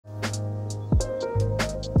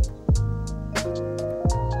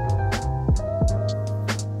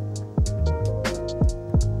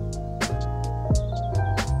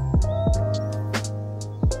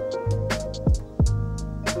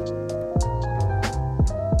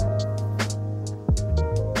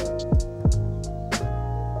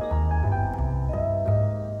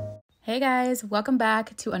guys, welcome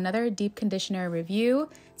back to another deep conditioner review.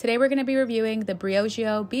 Today we're going to be reviewing the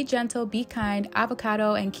Briogeo Be Gentle, Be Kind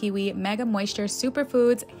Avocado and Kiwi Mega Moisture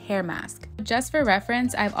Superfoods Hair Mask. Just for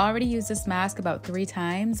reference, I've already used this mask about 3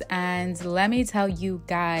 times, and let me tell you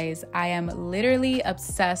guys, I am literally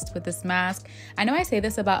obsessed with this mask. I know I say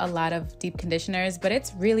this about a lot of deep conditioners, but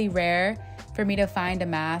it's really rare for me to find a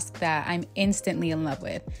mask that I'm instantly in love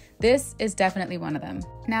with. This is definitely one of them.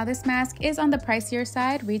 Now this mask is on the pricier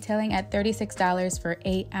side, retailing at $36 for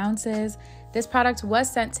 8 ounces. This product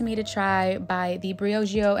was sent to me to try by the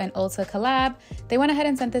Briogeo and Ulta collab. They went ahead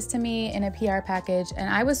and sent this to me in a PR package,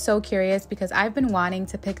 and I was so curious because I've been wanting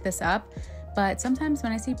to pick this up, but sometimes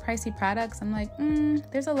when I see pricey products, I'm like,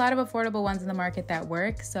 there's a lot of affordable ones in the market that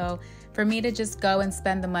work. So for me to just go and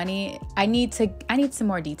spend the money, I need some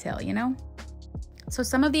more detail, you know? So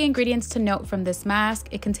some of the ingredients to note from this mask: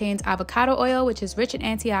 it contains avocado oil, which is rich in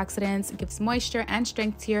antioxidants, it gives moisture and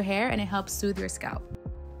strength to your hair, and it helps soothe your scalp.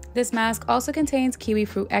 This mask also contains kiwi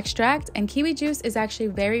fruit extract, and kiwi juice is actually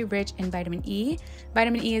very rich in vitamin E.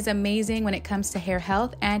 Vitamin E is amazing when it comes to hair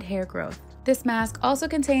health and hair growth. This mask also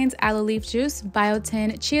contains aloe leaf juice,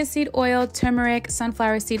 biotin, chia seed oil, turmeric,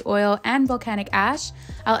 sunflower seed oil, and volcanic ash.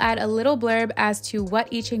 I'll add a little blurb as to what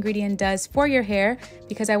each ingredient does for your hair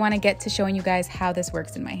because I want to get to showing you guys how this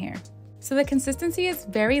works in my hair. So the consistency is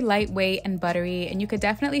very lightweight and buttery, and you could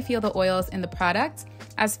definitely feel the oils in the product.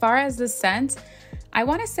 As far as the scent, I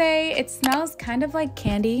want to say it smells kind of like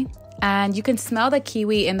candy, and you can smell the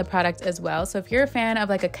kiwi in the product as well. So if you're a fan of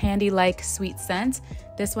like a candy-like sweet scent,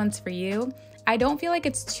 this one's for you. I don't feel like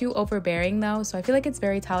it's too overbearing though, so I feel like it's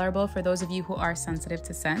very tolerable for those of you who are sensitive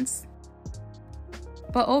to scents.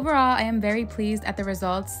 But overall, I am very pleased at the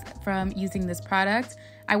results from using this product.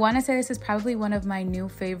 I want to say this is probably one of my new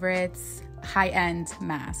favorites high-end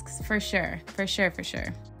masks, for sure.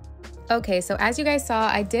 Okay, so as you guys saw,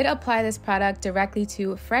 I did apply this product directly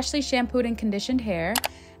to freshly shampooed and conditioned hair.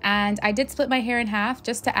 And I did split my hair in half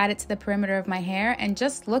just to add it to the perimeter of my hair, and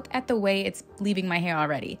just look at the way it's leaving my hair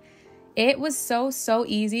already. It was so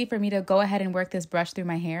easy for me to go ahead and work this brush through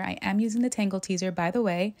my hair. I am using the Tangle Teaser, by the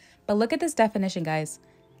way, but look at this definition, guys.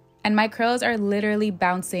 And my curls are literally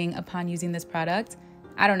bouncing upon using this product.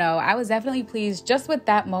 I don't know, I was definitely pleased just with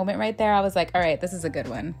that moment right there. I was like, all right, this is a good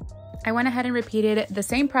one. I went ahead and repeated the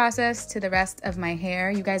same process to the rest of my hair.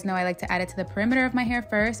 You guys know I like to add it to the perimeter of my hair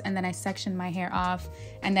first, and then I section my hair off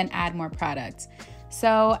and then add more product.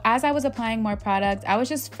 So as I was applying more product, I was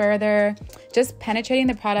just penetrating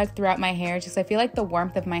the product throughout my hair. I feel like the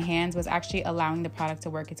warmth of my hands was actually allowing the product to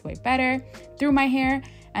work its way better through my hair.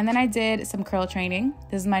 And then I did some curl training.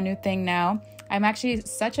 This is my new thing now. I'm actually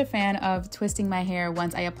such a fan of twisting my hair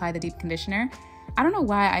once I apply the deep conditioner. I don't know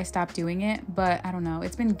why I stopped doing it, but I don't know.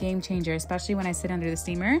 It's been game changer, especially when I sit under the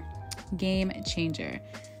steamer. Game changer.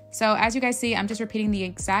 So as you guys see, I'm just repeating the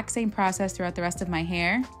exact same process throughout the rest of my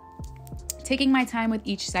hair, taking my time with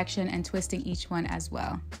each section and twisting each one as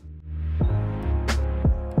well.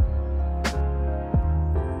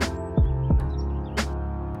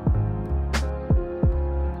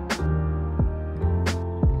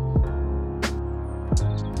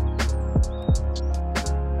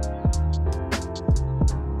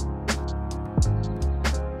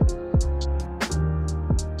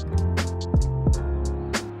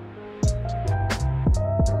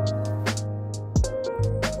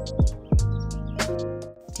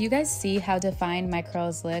 Do you guys see how defined my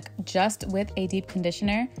curls look just with a deep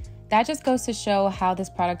conditioner? That just goes to show how this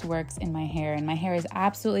product works in my hair, and my hair is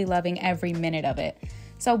absolutely loving every minute of it.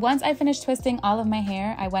 So once I finished twisting all of my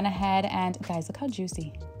hair, I went ahead and, guys, look how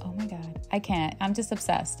juicy. Oh my God, I can't, I'm just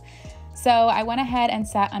obsessed. So I went ahead and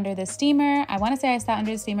sat under the steamer. I want to say I sat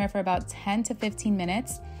under the steamer for about 10 to 15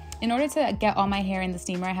 minutes. In order to get all my hair in the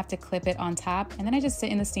steamer, I have to clip it on top, and then I just sit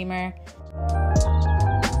in the steamer.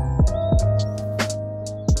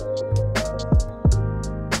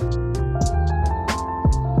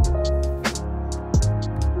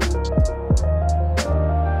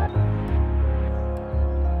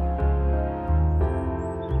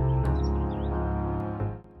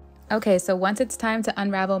 Okay, so once it's time to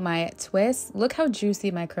unravel my twists, look how juicy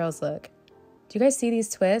my curls look. Do you guys see these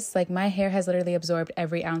twists? Like, my hair has literally absorbed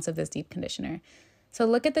every ounce of this deep conditioner. So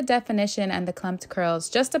look at the definition and the clumped curls.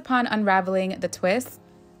 Just upon unraveling the twists,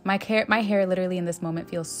 my hair literally in this moment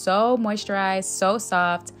feels so moisturized, so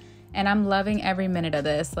soft, and I'm loving every minute of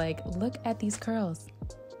this. Like, look at these curls.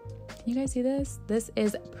 Can you guys see this? This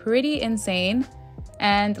is pretty insane.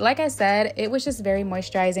 And like I said, it was just very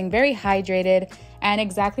moisturizing, very hydrated, and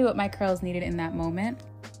exactly what my curls needed in that moment.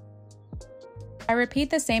 I repeat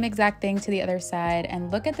the same exact thing to the other side,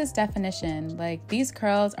 and look at this definition. Like, these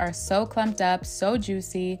curls are so clumped up, so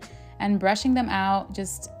juicy, and brushing them out,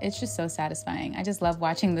 it's just so satisfying. I just love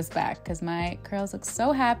watching this back because my curls look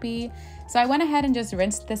so happy. So I went ahead and just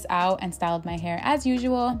rinsed this out and styled my hair as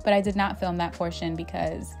usual, but I did not film that portion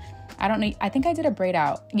because I don't know, I think I did a braid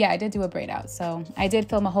out. Yeah, I did do a braid out. So I did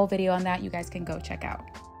film a whole video on that. You guys can go check out.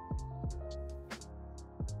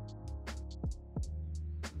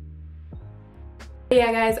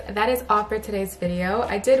 Yeah guys, that is all for today's video.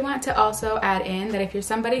 I did want to also add in that if you're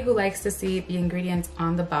somebody who likes to see the ingredients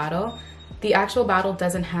on the bottle, the actual bottle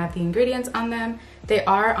doesn't have the ingredients on them. They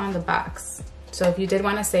are on the box. So if you did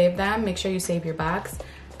want to save them, make sure you save your box.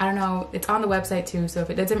 I don't know, it's on the website too, so if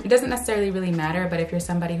it doesn't necessarily really matter, but if you're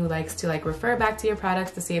somebody who likes to like refer back to your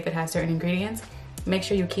products to see if it has certain ingredients, make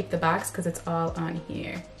sure you keep the box because it's all on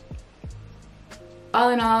here.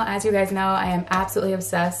 All in all, as you guys know, I am absolutely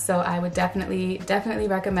obsessed, so I would definitely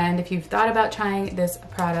recommend, if you've thought about trying this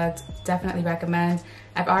product, definitely recommend.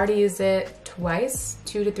 I've already used it twice,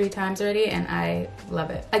 2 to 3 times already, and I love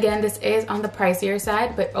it. Again, this is on the pricier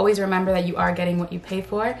side, but always remember that you are getting what you pay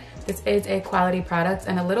for. This is a quality product,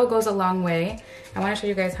 and a little goes a long way. I want to show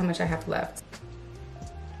you guys how much I have left.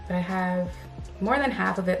 But I have more than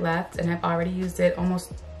half of it left, and I've already used it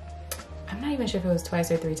almost, I'm not even sure if it was twice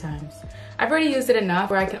or 3 times. I've already used it enough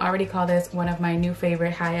where I can already call this one of my new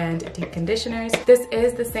favorite high-end deep conditioners. This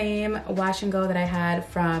is the same wash and go that I had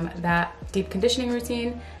from that deep conditioning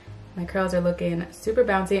routine. My curls are looking super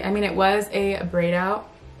bouncy. I mean, it was a braid out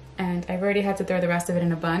and I've already had to throw the rest of it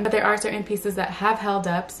in a bun, but there are certain pieces that have held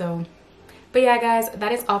up, so. But yeah guys,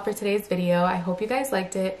 that is all for today's video. I hope you guys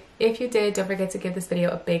liked it. If you did, don't forget to give this video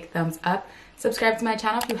a big thumbs up. Subscribe to my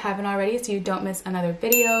channel if you haven't already so you don't miss another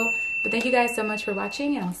video. But thank you guys so much for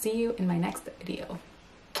watching, and I'll see you in my next video.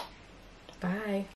 Bye.